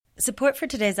Support for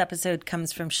today's episode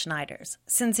comes from Schneider's.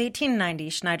 Since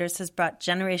 1890, Schneider's has brought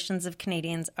generations of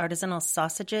Canadians artisanal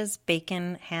sausages,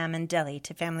 bacon, ham, and deli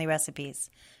to family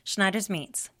recipes. Schneider's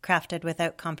Meats, crafted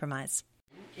without compromise.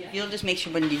 You'll just make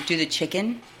sure when you do the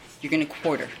chicken, you're going to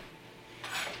quarter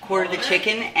the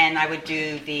chicken, and I would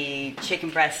do the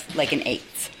chicken breast like an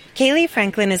eighth. Kaylee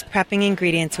Franklin is prepping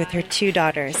ingredients with her two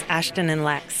daughters, Ashtyn and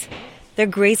Lex. They're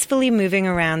gracefully moving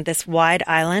around this wide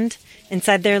island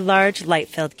inside their large,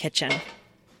 light-filled kitchen.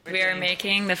 We are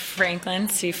making the Franklin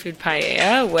seafood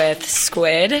paella with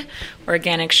squid,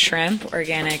 organic shrimp,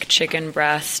 organic chicken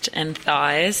breast and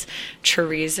thighs,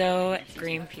 chorizo,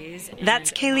 green peas.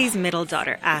 That's Kaylee's middle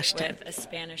daughter, Ashtyn. With a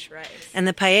Spanish rice. And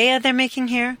the paella they're making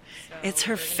here, it's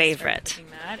her favorite.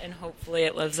 And hopefully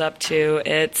it lives up to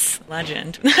its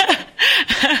legend.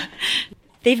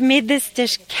 They've made this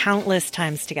dish countless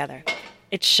times together.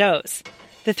 It shows.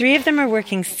 The three of them are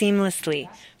working seamlessly,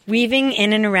 weaving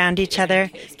in and around each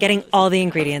other, getting all the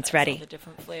ingredients ready. The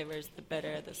different flavors, the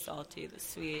bitter, the salty, the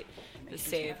sweet, the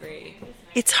savory.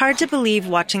 It's hard to believe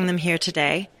watching them here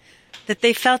today that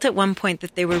they felt at one point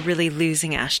that they were really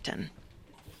losing Ashtyn.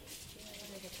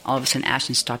 All of a sudden,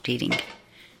 Ashtyn stopped eating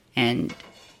and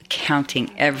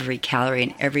counting every calorie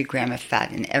and every gram of fat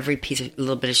and every piece of a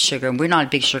little bit of sugar. And we're not a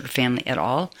big sugar family at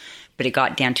all, but it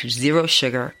got down to 0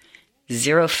 sugar,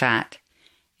 0 fat,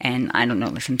 and I don't know,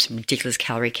 like some ridiculous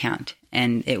calorie count.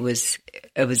 And it was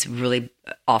really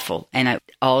awful. And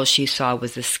all she saw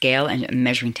was the scale and a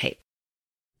measuring tape.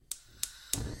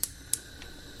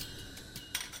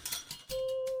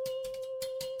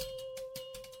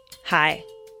 Hi,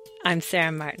 I'm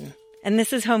Sarah Martin, and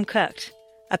this is Home Cooked,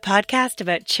 a podcast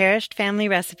about cherished family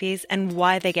recipes and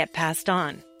why they get passed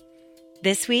on.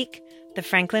 This week, the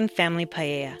Franklin family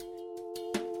paella.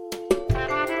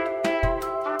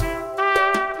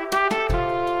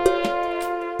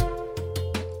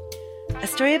 A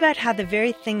story about how the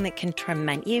very thing that can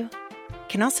torment you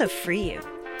can also free you.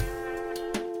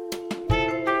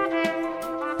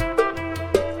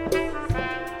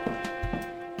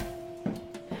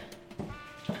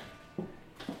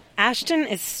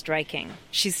 Ashtyn is striking.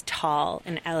 She's tall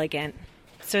and elegant,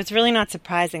 so it's really not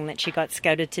surprising that she got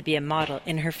scouted to be a model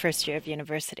in her first year of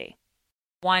university.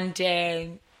 One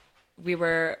day, we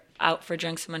were out for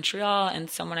drinks in Montreal, and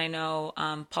someone I know,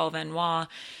 Paul Vanois,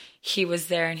 he was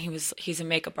there, and he's a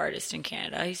makeup artist in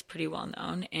Canada. He's pretty well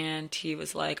known, and he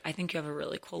was like, I think you have a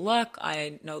really cool look.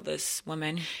 I know this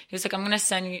woman. He was like, I'm going to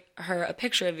send her a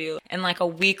picture of you. And like a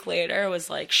week later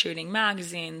was like shooting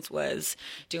magazines, was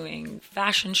doing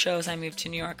fashion shows. I moved to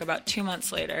New York about 2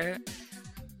 months later.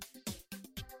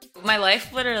 My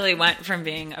life literally went from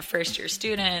being a first-year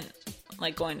student,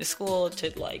 like going to school,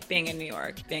 to like being in New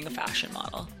York, being a fashion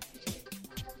model.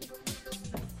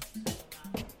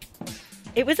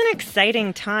 It was an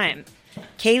exciting time.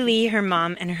 Kaylee, her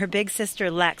mom, and her big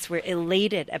sister Lex were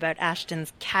elated about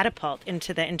Ashtyn's catapult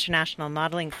into the international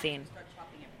modeling scene.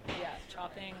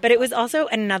 But it was also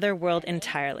another world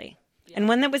entirely, and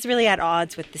one that was really at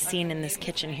odds with the scene in this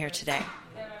kitchen here today.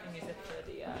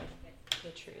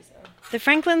 The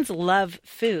Franklins love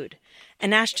food,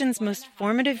 and Ashtyn's most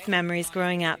formative memories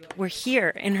growing up were here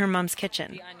in her mom's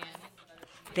kitchen.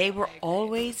 They were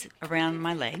always around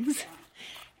my legs.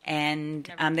 And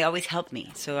they always helped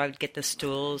me. So I would get the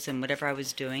stools and whatever I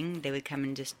was doing, they would come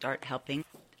and just start helping.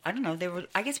 I don't know.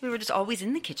 I guess we were just always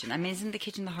in the kitchen. I mean, isn't the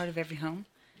kitchen the heart of every home?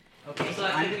 Okay. So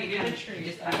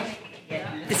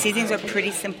the seasonings are pretty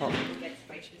simple.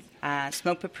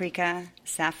 Smoked paprika,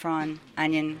 saffron,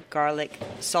 onion, garlic,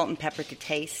 salt and pepper to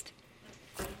taste.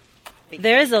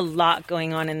 There is a lot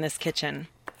going on in this kitchen.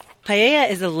 Paella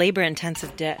is a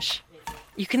labor-intensive dish.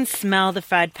 You can smell the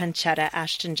fried pancetta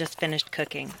Ashtyn just finished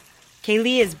cooking.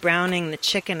 Kaylee is browning the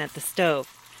chicken at the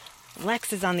stove.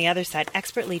 Lex is on the other side,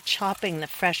 expertly chopping the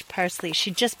fresh parsley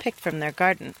she just picked from their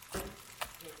garden.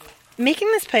 Making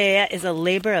this paella is a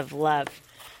labor of love.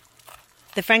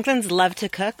 The Franklins love to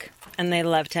cook, and they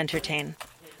love to entertain.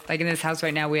 Like in this house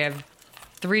right now, we have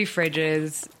 3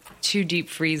 fridges, 2 deep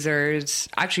freezers,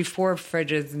 actually 4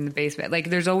 fridges in the basement. Like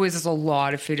there's always just a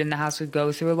lot of food in the house. We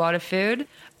go through a lot of food.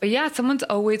 But yeah, someone's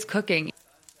always cooking.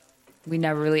 We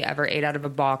never really ever ate out of a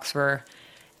box for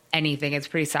anything. It's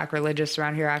pretty sacrilegious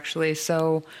around here, actually.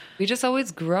 So we just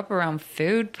always grew up around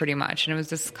food pretty much. And it was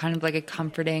just kind of like a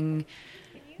comforting,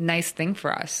 nice thing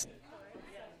for us.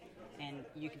 And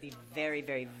you can be very,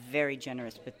 very, very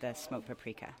generous with the smoked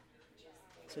paprika.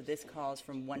 So this calls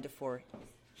from 1 to 4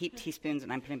 heaped teaspoons,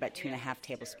 and I'm putting about 2.5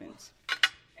 tablespoons.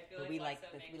 But we like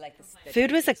the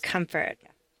Food was a comfort.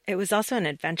 It was also an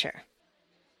adventure.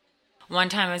 One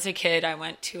time as a kid, I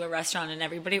went to a restaurant and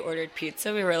everybody ordered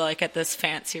pizza. We were like at this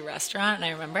fancy restaurant, and I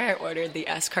remember I ordered the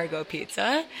escargot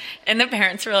pizza, and the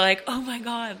parents were like, "Oh my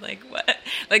God, like what?"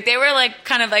 Like they were like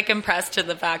kind of like impressed to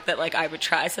the fact that like I would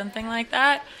try something like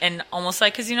that, and almost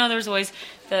like, because you know there's always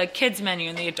the kids menu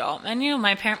and the adult menu.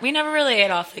 We never really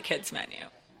ate off the kids menu.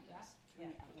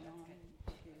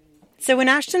 So when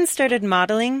Ashtyn started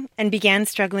modeling and began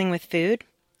struggling with food,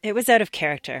 it was out of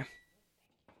character.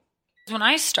 When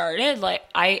I started, like,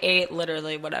 I ate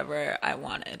literally whatever I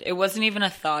wanted. It wasn't even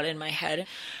a thought in my head.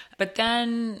 But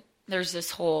then there's this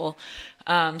whole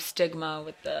stigma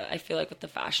with I feel like with the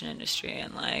fashion industry.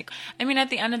 And like, I mean,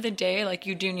 at the end of the day, like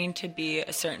you do need to be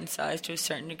a certain size to a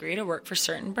certain degree to work for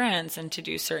certain brands and to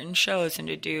do certain shows and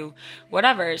to do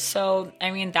whatever. So,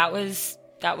 I mean, that was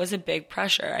a big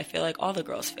pressure. I feel like all the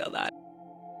girls feel that.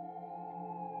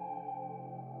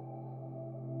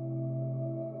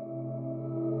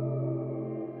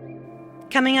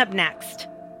 Coming up next,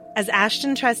 as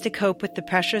Ashtyn tries to cope with the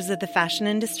pressures of the fashion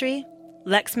industry,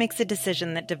 Lex makes a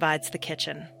decision that divides the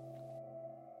kitchen.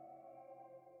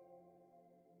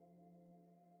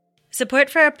 Support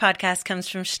for our podcast comes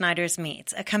from Schneider's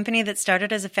Meats, a company that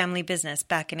started as a family business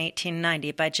back in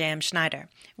 1890 by J.M. Schneider.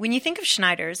 When you think of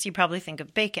Schneider's, you probably think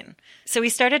of bacon. So we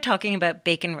started talking about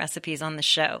bacon recipes on the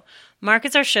show. Mark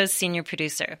is our show's senior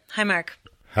producer. Hi, Mark.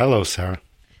 Hello, Sarah.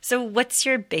 So what's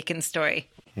your bacon story?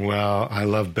 Well, I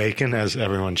love bacon, as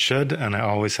everyone should, and I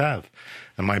always have.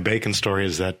 And my bacon story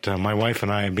is that my wife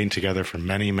and I have been together for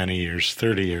many, many years,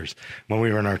 30 years. When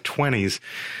we were in our 20s,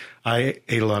 I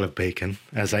ate a lot of bacon,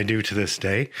 as I do to this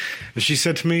day. And she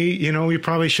said to me, you know, you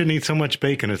probably shouldn't eat so much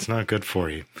bacon. It's not good for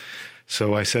you.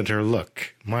 So I said to her,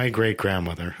 look, my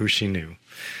great-grandmother, who she knew,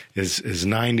 is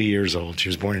 90 years old. She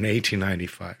was born in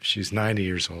 1895. She's 90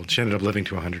 years old. She ended up living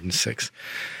to 106.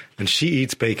 And she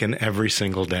eats bacon every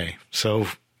single day. So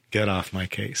get off my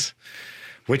case.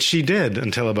 Which she did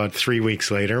until about 3 weeks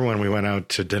later when we went out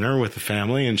to dinner with the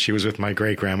family, and she was with my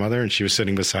great-grandmother, and she was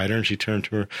sitting beside her, and she turned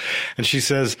to her and she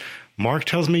says, Mark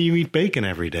tells me you eat bacon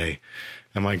every day.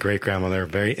 And my great-grandmother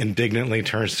very indignantly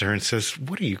turns to her and says,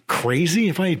 what are you, crazy?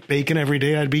 If I ate bacon every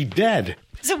day, I'd be dead.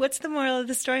 So what's the moral of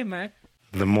the story, Mark?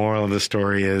 The moral of the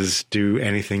story is do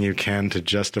anything you can to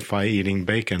justify eating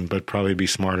bacon, but probably be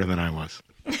smarter than I was.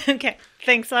 Okay,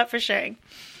 thanks a lot for sharing.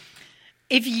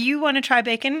 If you want to try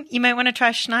bacon, you might want to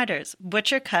try Schneider's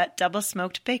butcher-cut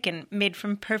double-smoked bacon made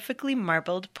from perfectly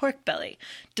marbled pork belly.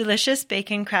 Delicious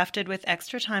bacon crafted with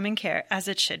extra time and care, as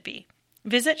it should be.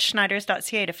 Visit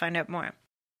schneiders.ca to find out more.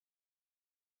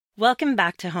 Welcome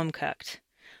back to Home Cooked.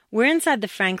 We're inside the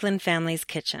Franklin family's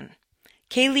kitchen.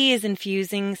 Kaylee is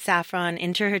infusing saffron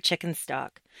into her chicken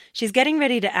stock. She's getting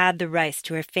ready to add the rice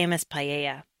to her famous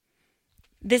paella.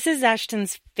 This is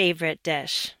Ashtyn's favorite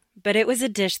dish, but it was a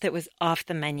dish that was off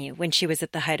the menu when she was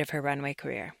at the height of her runway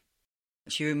career.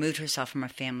 She removed herself from our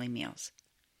family meals.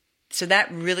 So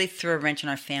that really threw a wrench in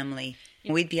our family.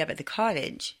 When we'd be up at the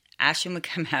cottage, Ashtyn would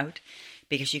come out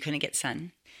because she couldn't get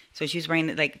sun. So she was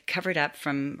wearing, like, covered up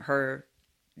from her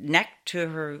neck to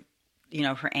her, you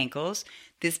know, her ankles,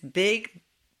 this big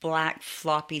black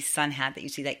floppy sun hat that you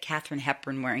see like Katharine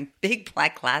Hepburn wearing, big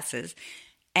black glasses.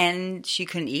 And she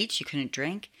couldn't eat, she couldn't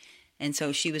drink. And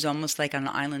so she was almost like on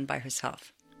an island by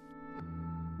herself.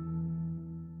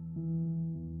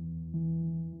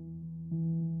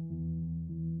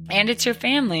 And it's your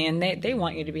family, and they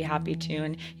want you to be happy too.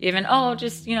 And even,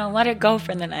 just, let it go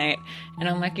for the night. And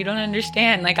I'm like, you don't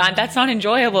understand. Like, that's not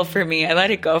enjoyable for me. I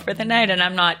let it go for the night, and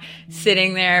I'm not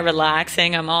sitting there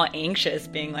relaxing. I'm all anxious,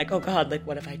 being like, oh God, like,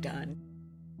 what have I done?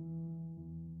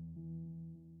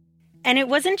 And it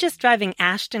wasn't just driving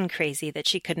Ashtyn crazy that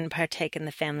she couldn't partake in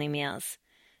the family meals.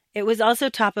 It was also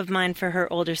top of mind for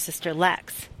her older sister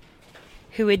Lex,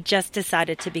 who had just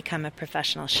decided to become a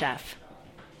professional chef.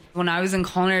 When I was in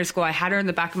culinary school, I had her in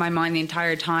the back of my mind the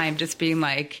entire time, just being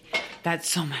like, that's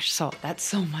so much salt, that's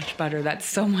so much butter, that's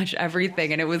so much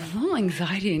everything. And it was a little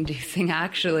anxiety-inducing,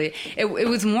 actually. It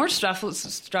was more stressful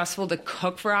to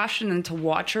cook for Ashtyn than to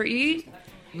watch her eat.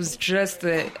 It was just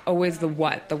always the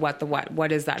what.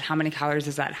 What is that? How many calories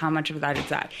is that? How much of that is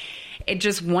that? It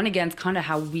just went against kind of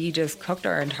how we just cooked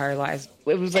our entire lives.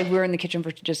 It was like we were in the kitchen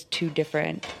for just two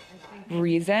different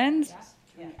reasons.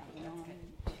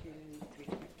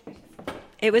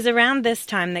 It was around this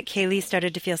time that Kaylee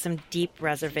started to feel some deep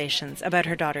reservations about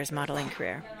her daughter's modeling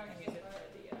career.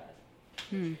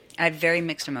 I had very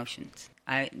mixed emotions.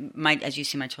 As you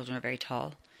see, my children are very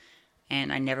tall,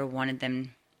 and I never wanted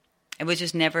them. It was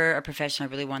just never a profession I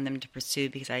really wanted them to pursue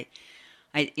because I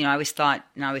always thought,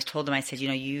 and I always told them, I said,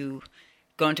 you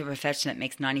go into a profession that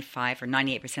makes 95 or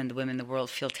 98% of the women in the world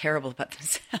feel terrible about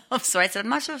themselves. So I said, I'm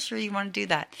not so sure you want to do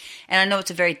that. And I know it's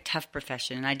a very tough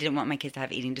profession, and I didn't want my kids to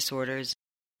have eating disorders.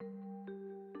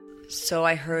 So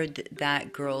I heard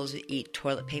that girls eat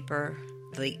toilet paper,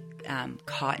 like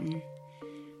cotton.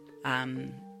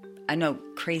 I know,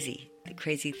 crazy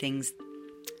things.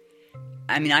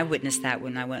 I mean, I witnessed that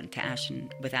when I went to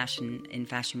Ashtyn in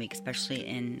Fashion Week, especially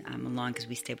in Milan, because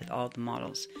we stayed with all the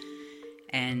models.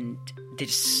 And they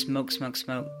just smoke,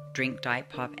 drink Diet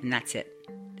Pop, and that's it.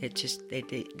 It just,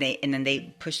 they and then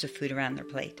they push the food around their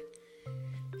plate.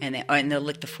 And they'll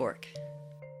lick the fork.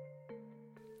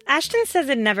 Ashtyn says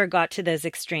it never got to those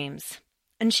extremes,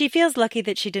 and she feels lucky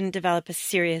that she didn't develop a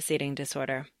serious eating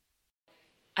disorder.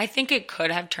 I think it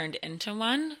could have turned into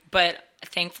one, but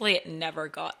thankfully it never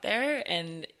got there.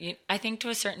 And I think to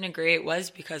a certain degree it was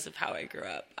because of how I grew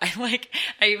up. I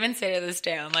even say to this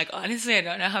day, I'm like, honestly, I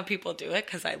don't know how people do it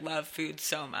because I love food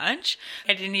so much.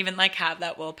 I didn't even have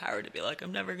that willpower to be like,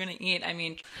 I'm never going to eat. I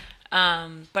mean,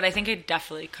 but I think it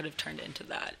definitely could have turned into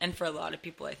that. And for a lot of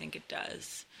people, I think it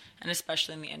does. And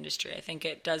especially in the industry, I think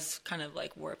it does kind of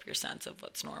warp your sense of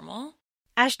what's normal.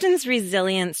 Ashtyn's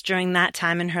resilience during that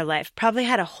time in her life probably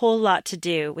had a whole lot to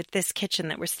do with this kitchen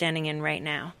that we're standing in right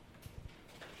now.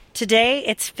 Today,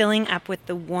 it's filling up with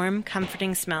the warm,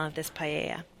 comforting smell of this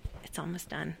paella. It's almost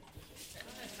done.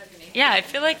 Yeah, I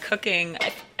feel like cooking,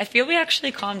 I feel we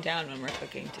actually calm down when we're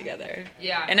cooking together.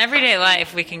 Yeah. In everyday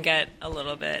life, we can get a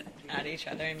little bit at each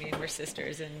other. I mean, we're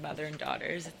sisters and mother and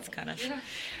daughters. It's kind of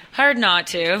hard not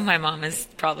to. My mom is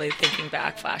probably thinking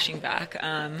back, flashing back.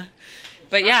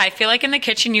 But yeah, I feel like in the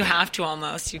kitchen you have to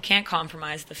almost. You can't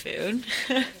compromise the food.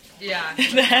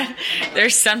 Yeah.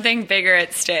 There's something bigger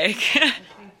at stake.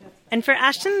 And for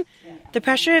Ashtyn, the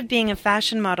pressure of being a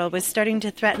fashion model was starting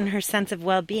to threaten her sense of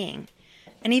well-being,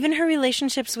 and even her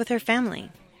relationships with her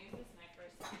family.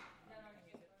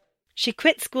 She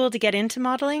quit school to get into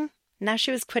modeling. Now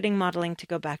she was quitting modeling to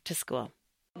go back to school.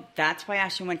 That's why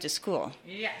Ashtyn went to school.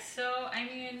 Yes, so, I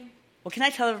mean... Well, can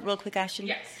I tell real quick, Ashtyn?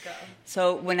 Yes, go.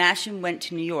 So when Ashtyn went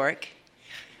to New York,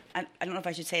 I don't know if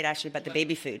I should say it actually about the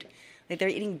baby food. They're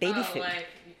eating baby food.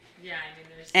 Yeah, I mean,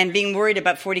 there's... And being worried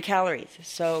about 40 calories.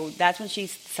 So that's when she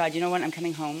decided, you know what, I'm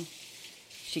coming home.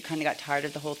 She kind of got tired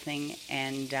of the whole thing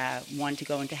and wanted to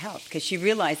go into health because she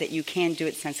realized that you can do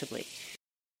it sensibly.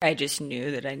 I just knew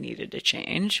that I needed to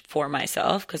change for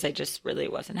myself because I just really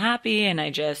wasn't happy, and I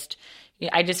just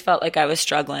felt like I was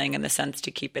struggling in the sense to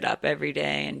keep it up every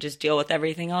day and just deal with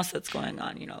everything else that's going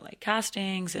on, like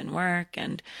castings and work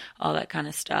and all that kind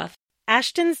of stuff.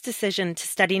 Ashtyn's decision to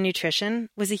study nutrition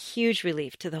was a huge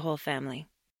relief to the whole family.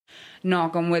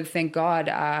 Knock on wood, thank God,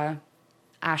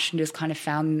 Ashtyn just kind of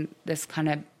found this kind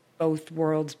of both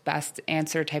worlds' best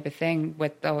answer type of thing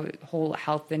with the whole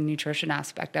health and nutrition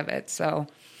aspect of it. So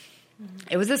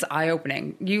it was this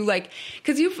eye-opening.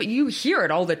 Because you hear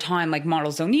it all the time,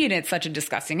 models don't eat it, it's such a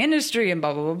disgusting industry and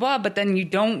blah, blah, blah, blah. But then you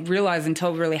don't realize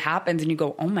until it really happens and you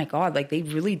go, oh my God, they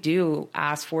really do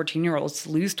ask 14-year-olds to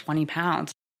lose 20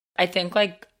 pounds. I think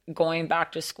going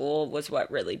back to school was what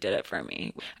really did it for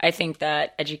me. I think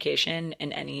that education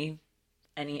in any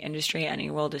industry,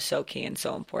 any world is so key and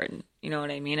so important. You know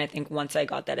what I mean? I think once I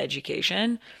got that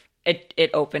education,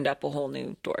 it opened up a whole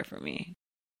new door for me.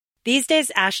 These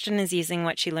days, Ashtyn is using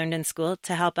what she learned in school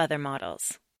to help other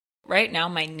models. Right now,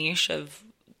 my niche of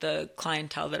the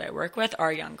clientele that I work with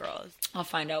are young girls. I'll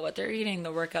find out what they're eating,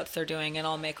 the workouts they're doing, and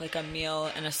I'll make a meal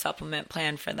and a supplement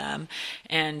plan for them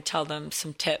and tell them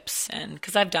some tips. And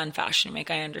because I've done Fashion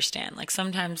Week, I understand.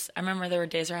 Sometimes I remember there were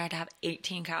days where I had to have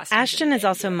 18 castings. Ashtyn is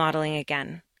also modeling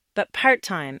again, but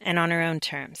part-time and on her own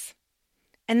terms.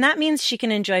 And that means she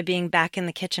can enjoy being back in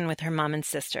the kitchen with her mom and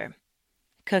sister,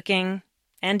 cooking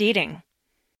and eating.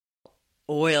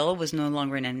 Oil was no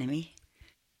longer an enemy.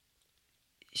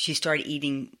 She started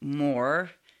eating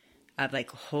more of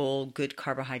whole good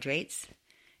carbohydrates.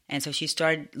 And so she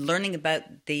started learning about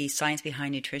the science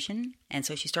behind nutrition. And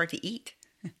so she started to eat.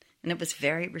 And it was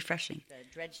very refreshing. The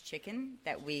dredged chicken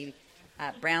that we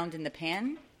browned in the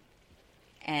pan.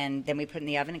 And then we put in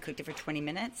the oven and cooked it for 20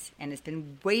 minutes. And it's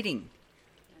been waiting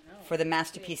for the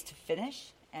masterpiece to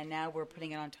finish. And now we're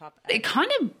putting it on top. It kind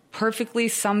of perfectly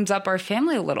sums up our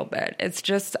family a little bit. It's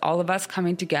just all of us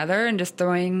coming together and just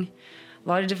throwing a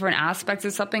lot of different aspects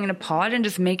of something in a pot and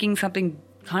just making something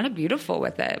kind of beautiful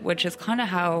with it, which is kind of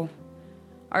how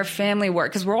our family works.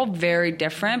 Because we're all very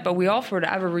different, but we all, for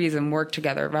whatever reason, work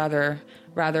together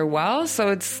rather well.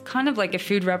 So it's kind of like a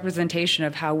food representation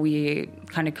of how we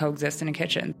kind of coexist in a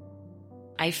kitchen.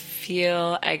 I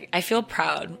feel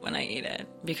proud when I eat it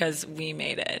because we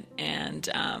made it and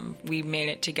we made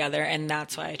it together, and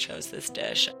that's why I chose this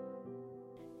dish.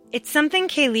 It's something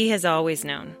Kaylee has always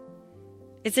known.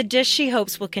 It's a dish she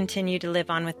hopes will continue to live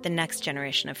on with the next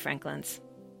generation of Franklins.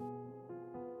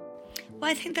 Well,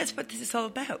 I think that's what this is all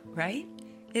about, right?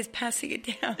 Is passing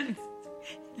it down.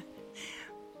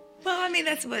 Well, I mean,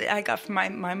 that's what I got from my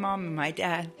mom and my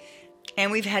dad.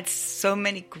 And we've had so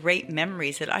many great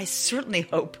memories that I certainly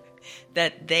hope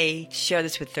that they share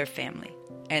this with their family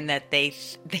and that they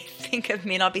think of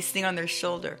me and I'll be sitting on their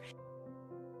shoulder.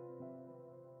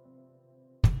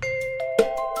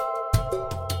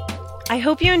 I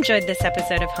hope you enjoyed this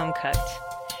episode of Home Cooked.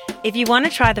 If you want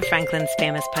to try the Franklin's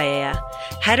famous paella,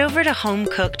 head over to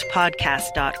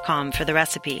homecookedpodcast.com for the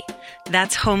recipe.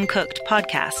 That's Home Cooked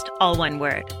Podcast, all one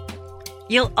word.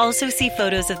 You'll also see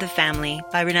photos of the family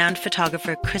by renowned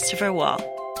photographer Christopher Wall.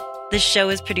 This show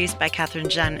is produced by Catherine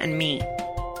Jeanne and me.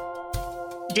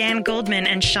 Dan Goldman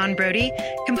and Sean Brody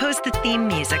composed the theme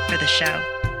music for the show.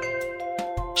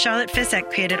 Charlotte Fissek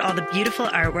created all the beautiful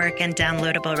artwork and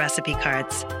downloadable recipe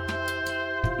cards.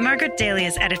 Margaret Daly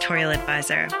is editorial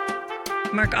advisor.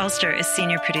 Mark Ulster is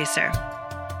senior producer.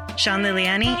 Sean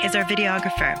Liliani is our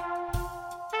videographer.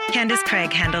 Candace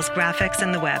Craig handles graphics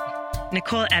and the web.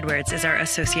 Nicole Edwards is our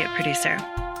associate producer.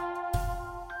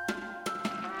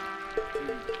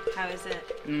 How is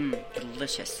it?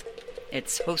 Delicious.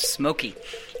 It's so smoky.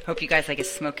 Hope you guys like a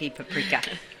smoky paprika.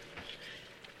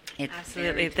 It's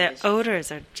Absolutely. The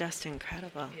odors are just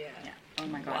incredible. Yeah. Oh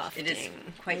my gosh. Wafting. It is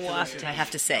quite delicious, I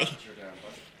have to say.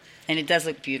 And it does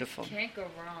look beautiful. Can't go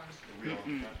wrong.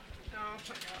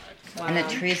 And the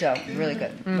chorizo, really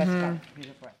good.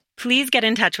 Please get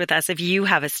in touch with us if you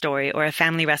have a story or a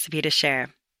family recipe to share.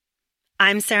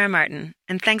 I'm Sarah Martin,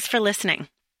 and thanks for listening.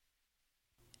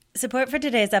 Support for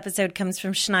today's episode comes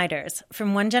from Schneider's.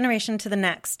 From one generation to the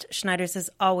next, Schneider's is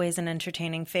always an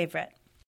entertaining favorite.